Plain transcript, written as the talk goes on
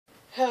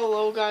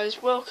Hello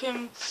guys,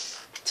 welcome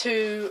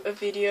to a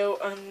video,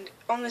 and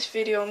on this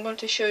video I'm going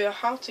to show you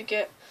how to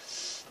get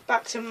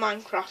back to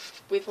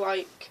Minecraft with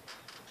like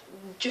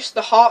just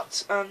the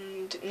hearts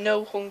and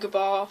no hunger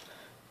bar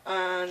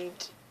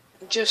and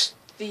just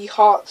the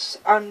hearts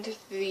and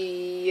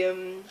the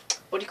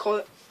what do you call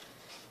it,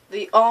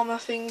 the armor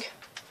thing.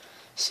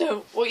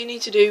 So what you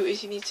need to do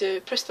is you need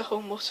to press the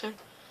home button,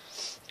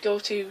 go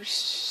to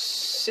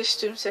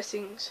system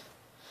settings,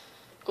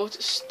 go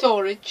to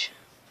storage,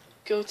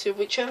 go to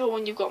whichever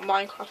one you've got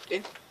Minecraft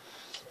in.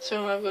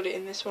 So I've got it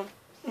in this one.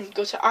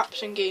 Go to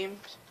apps and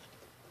games.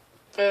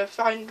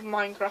 Find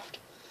Minecraft.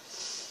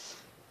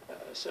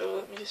 So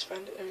let me just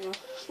find it. There we go.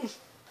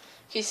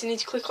 Okay, so you need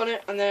to click on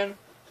it and then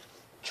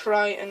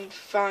try and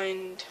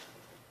find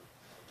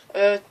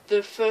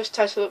the first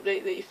title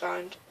update that you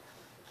find.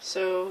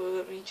 So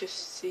let me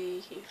just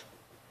see here.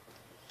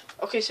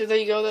 Okay, so there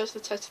you go. There's the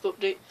title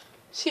update.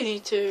 So you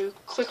need to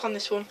click on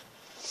this one.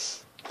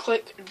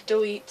 Click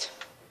delete.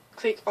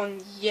 Click on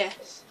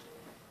yes.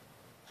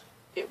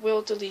 It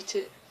will delete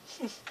it.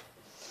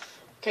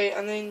 Okay,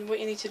 and then what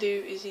you need to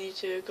do is you need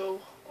to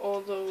go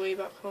all the way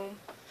back home.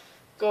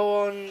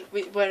 Go on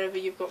with wherever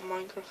you've got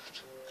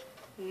Minecraft,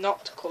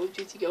 not Call of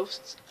Duty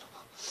Ghosts.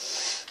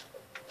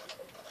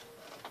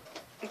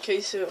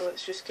 Okay, so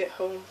let's just get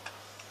home.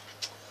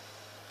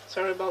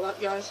 Sorry about that,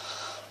 guys.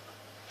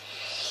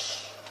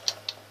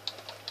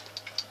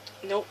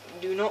 Nope,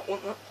 do not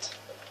want that.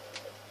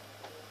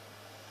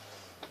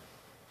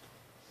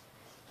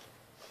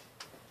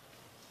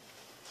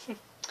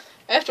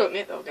 I have to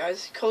admit though,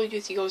 guys, Call of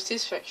Duty Ghosts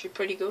is actually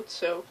pretty good,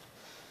 so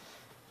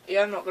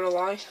yeah, I'm not gonna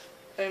lie.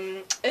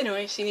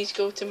 Anyway, so you need to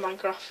go to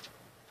Minecraft.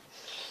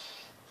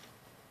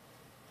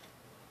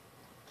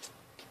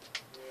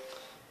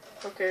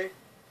 Okay.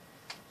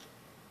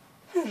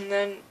 And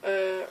then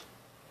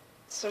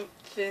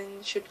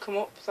something should come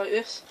up like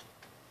this.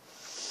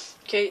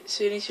 Okay,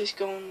 so you need to just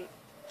go and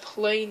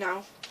play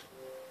now.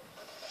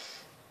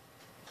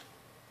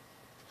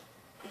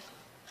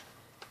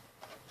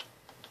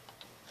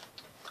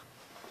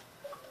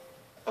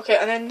 Okay,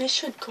 and then this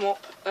should come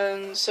up,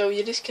 and so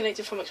you're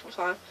disconnected from Xbox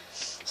Live.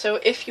 So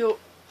if you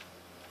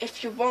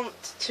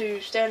want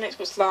to stay on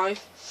Xbox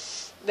Live,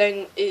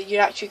 then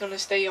you're actually going to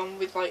stay on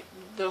with like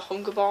the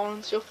hunger bar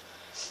and stuff.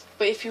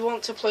 But if you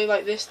want to play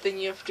like this, then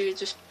you have to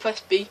just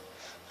press B,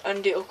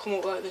 and it'll come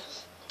up like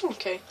this.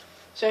 Okay,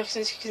 so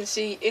since you can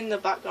see in the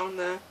background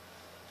there,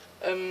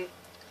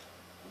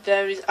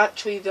 there is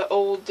actually the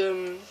old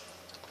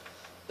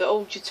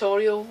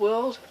tutorial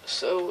world.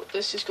 So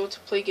let's just go to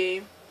play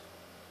game.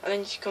 And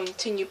then you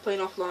continue playing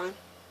offline.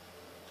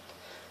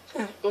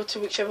 Go to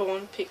whichever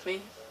one, pick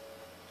me.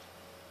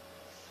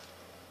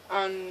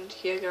 And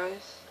yeah,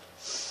 guys.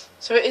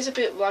 So it is a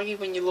bit laggy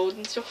when you load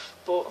and stuff,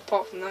 but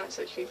apart from that, it's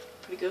actually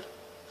pretty good.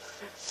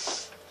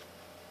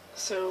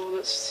 So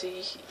let's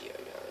see here,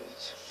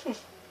 guys.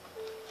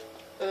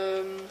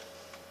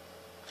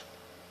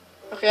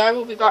 Okay, I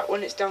will be back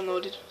when it's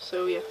downloaded.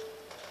 So yeah.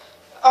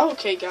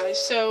 Okay, guys.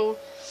 So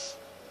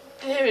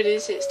here it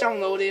is. It's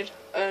downloaded,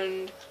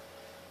 and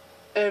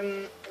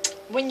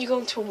when you go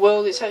into a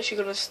world, it's actually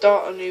going to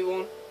start a new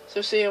one.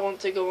 So say I want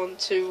to go on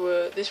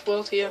to this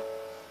world here,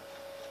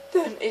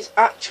 then it's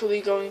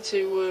actually going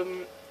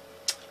to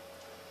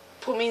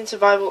put me in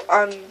survival,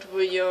 and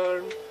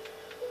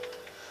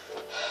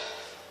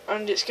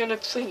and it's going to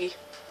thingy.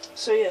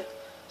 So yeah,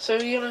 so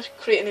you're going to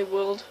create a new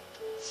world.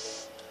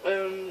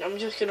 I'm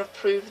just going to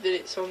prove that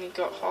it's only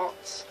got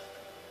hearts.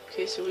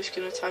 Okay, so we're just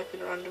going to type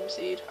in a random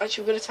seed.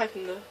 Actually, we're going to type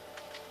in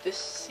this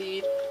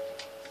seed.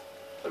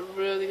 A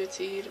really good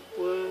seed.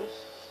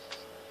 Worst.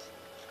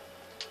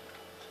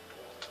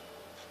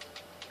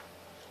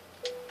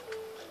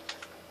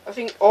 I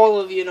think all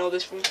of you know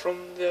this one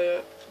from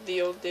the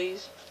old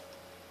days.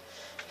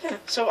 Yeah.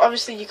 So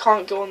obviously you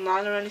can't go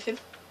online or anything.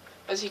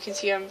 As you can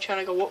see, I'm trying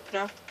to go up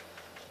now,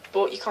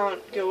 but you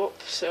can't go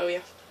up. So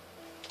yeah.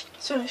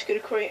 So I'm just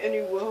gonna create a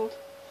new world,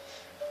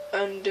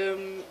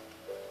 and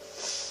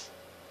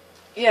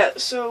yeah.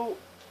 So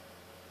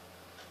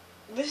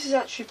this is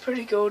actually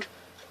pretty good.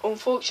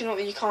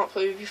 Unfortunately, you can't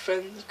play with your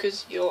friends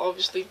because you'll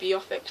obviously be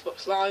off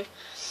Xbox Live.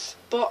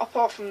 But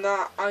apart from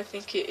that, I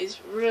think it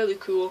is really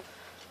cool.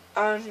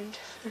 And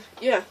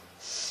yeah,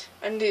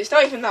 and it's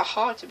not even that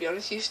hard, to be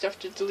honest. You just have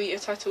to delete a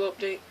title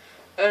update.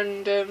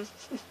 And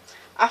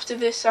after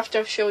this, after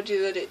I've showed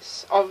you that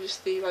it's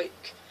obviously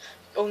like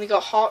only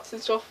got hearts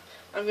and stuff,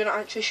 I'm gonna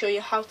actually show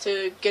you how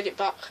to get it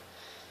back.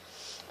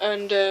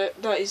 And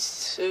that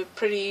is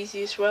pretty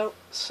easy as well.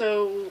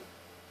 So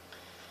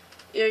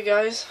yeah,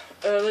 guys,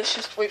 let's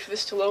just wait for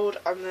this to load,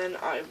 and then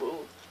I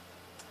will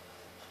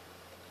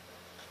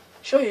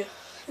show you.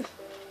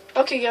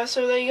 Okay, guys,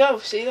 so there you go.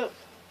 See, look.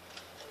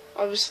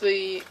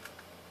 Obviously,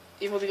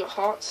 you've only got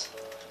hearts.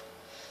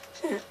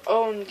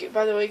 Oh, and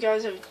by the way,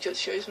 guys, I've got to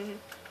show you something.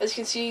 As you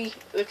can see,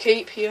 the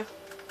cape here.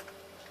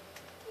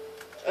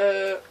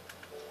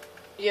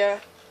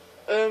 Yeah.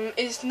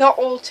 It's not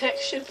all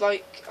textured.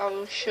 Like,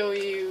 I'll show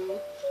you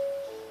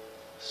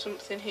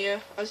something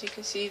here. As you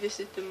can see, this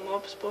is the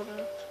mob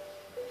spawner.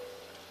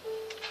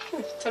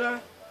 Ta-da!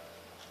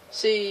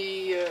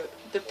 See,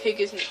 the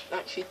pig isn't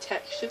actually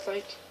textured,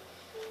 like,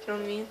 you know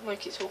what I mean?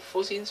 Like, it's all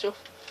fuzzy and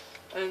stuff.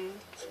 And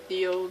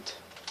the old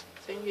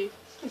thingy.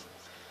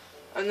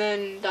 And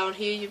then down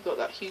here you've got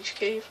that huge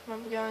cave,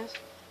 remember guys?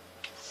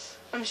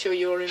 I'm sure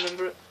you all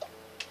remember it.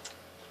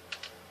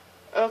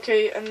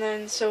 Okay, and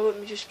then, so let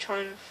me just try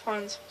and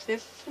find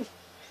something.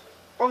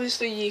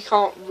 Obviously you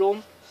can't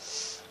run,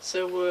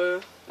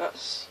 so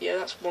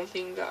that's one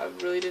thing that I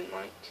really didn't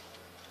like.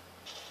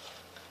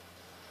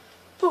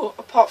 But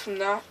apart from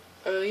that,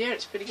 yeah,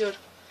 it's pretty good.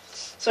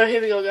 So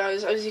here we go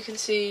guys, as you can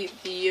see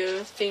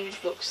the thing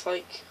looks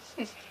like,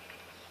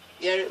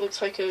 yeah, it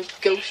looks like a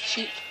ghost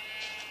sheep.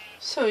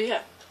 So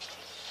yeah.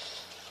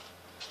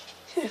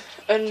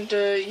 And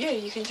yeah,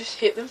 you can just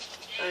hit them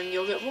and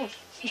you'll get one.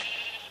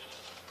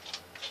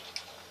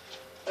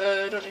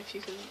 I don't know if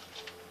you can.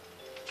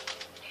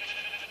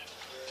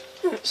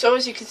 So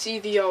as you can see,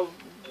 they are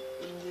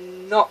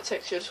not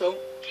textured at all,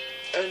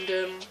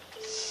 and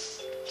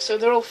so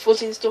they're all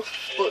fuzzy and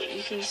stuff, but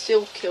you can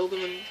still kill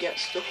them and get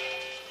stuff.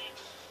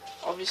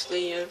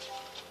 Obviously,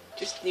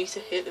 just need to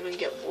hit them and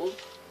get wool,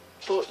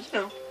 but you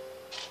know.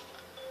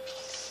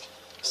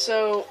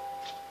 So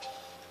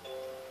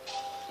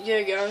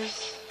yeah,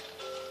 guys,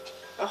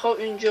 I hope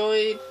you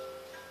enjoyed.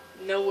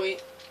 No,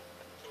 wait,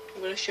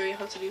 I'm going to show you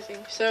how to do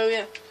things. So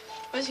yeah,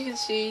 as you can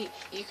see,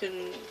 you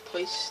can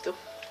place stuff.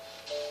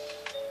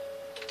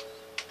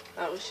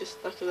 That was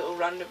just like a little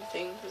random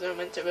thing, because I don't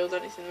meant to build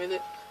anything with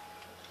it.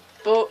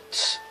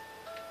 But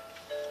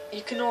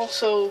you can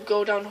also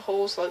go down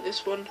holes like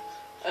this one,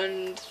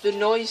 and the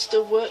noise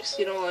still works,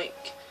 you know,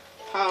 like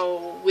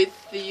how with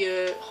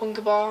the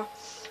hunger bar,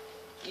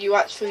 you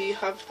actually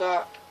have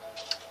that,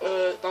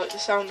 like the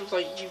sound of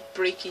like you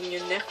breaking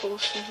your neck or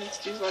something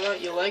to do like that,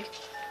 your leg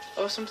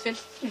or something.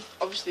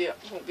 Obviously it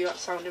won't be that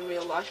sound in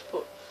real life,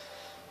 but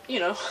you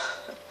know.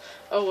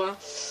 Oh well.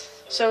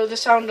 So the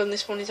sound on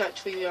this one is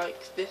actually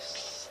like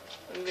this.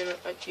 I'm gonna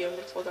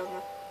fall down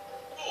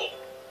there.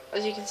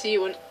 As you can see,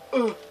 it went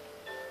ugh.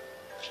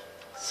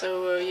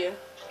 So yeah.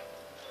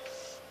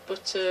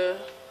 But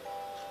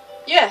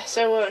yeah.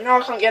 So now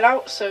I can't get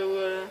out.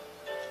 So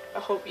I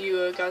hope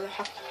you guys are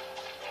happy.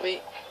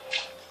 Wait.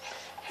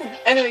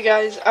 Anyway,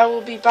 guys, I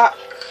will be back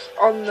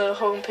on the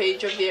home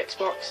page of the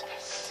Xbox,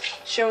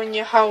 showing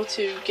you how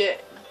to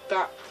get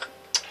back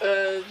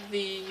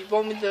the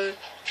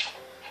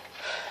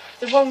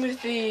one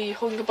with the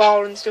hunger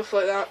bar and stuff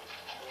like that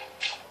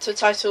to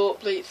title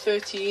update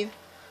 13.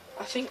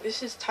 I think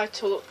this is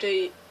title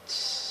update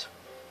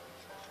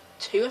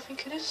 2, I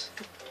think it is.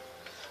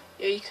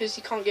 Yeah, because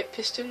you can't get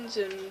pistons,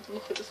 and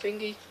look at the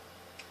thingy.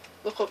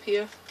 Look up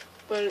here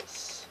where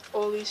it's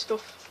all these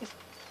stuff.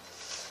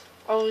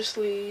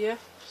 Obviously, yeah.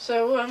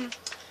 So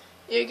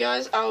yeah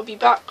guys, I'll be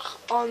back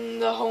on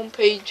the home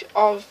page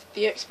of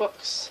the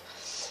Xbox,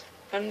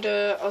 and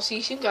I'll see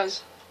you soon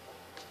guys.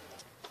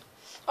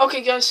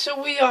 Okay guys,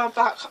 so we are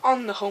back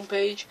on the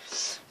homepage,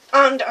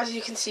 and as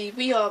you can see,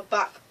 we are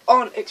back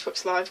on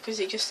Xbox Live, because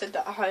it just said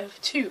that I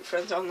have 2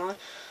 friends online.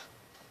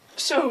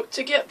 So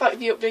to get back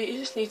the update, you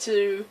just need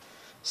to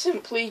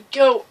simply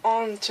go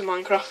on to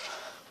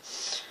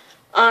Minecraft,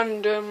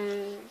 and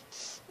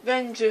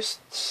then just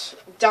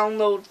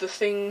download the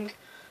thing,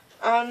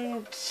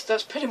 and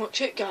that's pretty much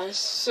it guys.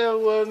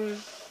 So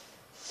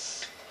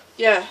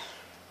yeah,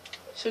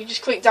 so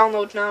just click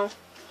download now.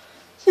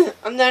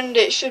 And then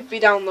it should be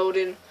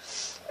downloading,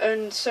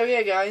 and so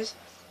yeah guys,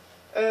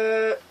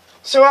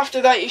 so after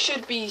that you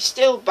should be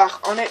still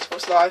back on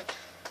Xbox Live,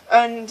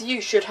 and you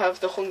should have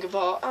the hunger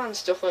bar and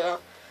stuff like that.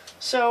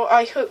 So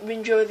I hope you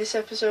enjoy this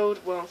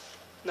episode. Well,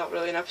 not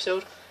really an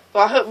episode, but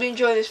I hope you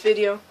enjoy this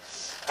video,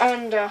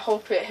 and I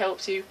hope it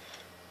helps you.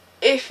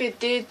 If it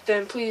did,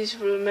 then please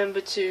remember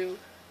to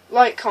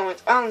like,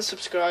 comment and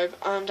subscribe,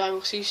 and I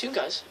will see you soon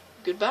guys.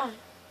 Goodbye.